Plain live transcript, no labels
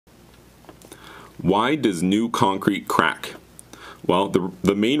Why does new concrete crack? Well,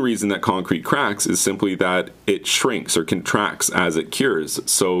 the main reason that concrete cracks is simply that it shrinks or contracts as it cures.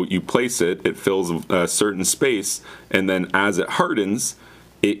 So you place it, it fills a certain space, and then as it hardens,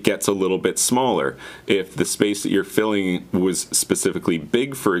 it gets a little bit smaller. If the space that you're filling was specifically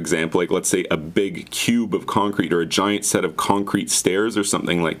big, for example, like let's say a big cube of concrete or a giant set of concrete stairs or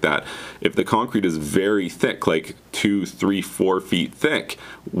something like that, if the concrete is very thick, like 2, 3, 4 feet thick,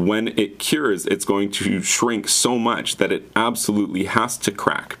 when it cures, it's going to shrink so much that it absolutely has to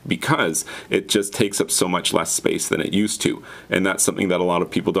crack because it just takes up so much less space than it used to. And that's something that a lot of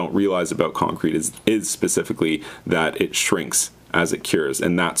people don't realize about concrete is specifically that it shrinks as it cures,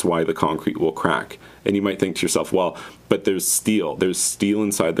 and that's why the concrete will crack. And you might think to yourself, well, but there's steel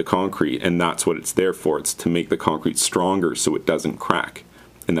inside the concrete, and that's what it's there for. It's to make the concrete stronger so it doesn't crack.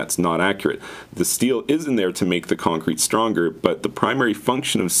 And that's not accurate. The steel is in there to make the concrete stronger, but the primary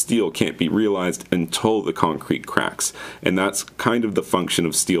function of steel can't be realized until the concrete cracks. And that's kind of the function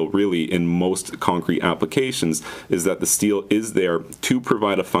of steel really in most concrete applications, is that the steel is there to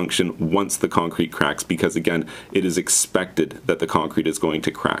provide a function once the concrete cracks, because again, it is expected that the concrete is going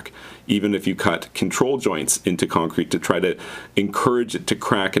to crack. Even if you cut control joints into concrete to try to encourage it to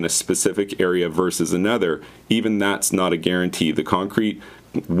crack in a specific area versus another, even that's not a guarantee. The concrete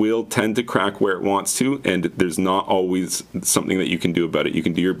will tend to crack where it wants to, and there's not always something that you can do about it. You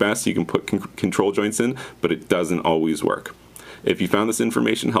can do your best, you can put control joints in, but it doesn't always work. If you found this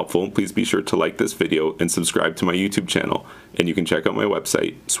information helpful, please be sure to like this video and subscribe to my YouTube channel, and you can check out my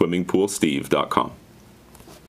website, swimmingpoolsteve.com.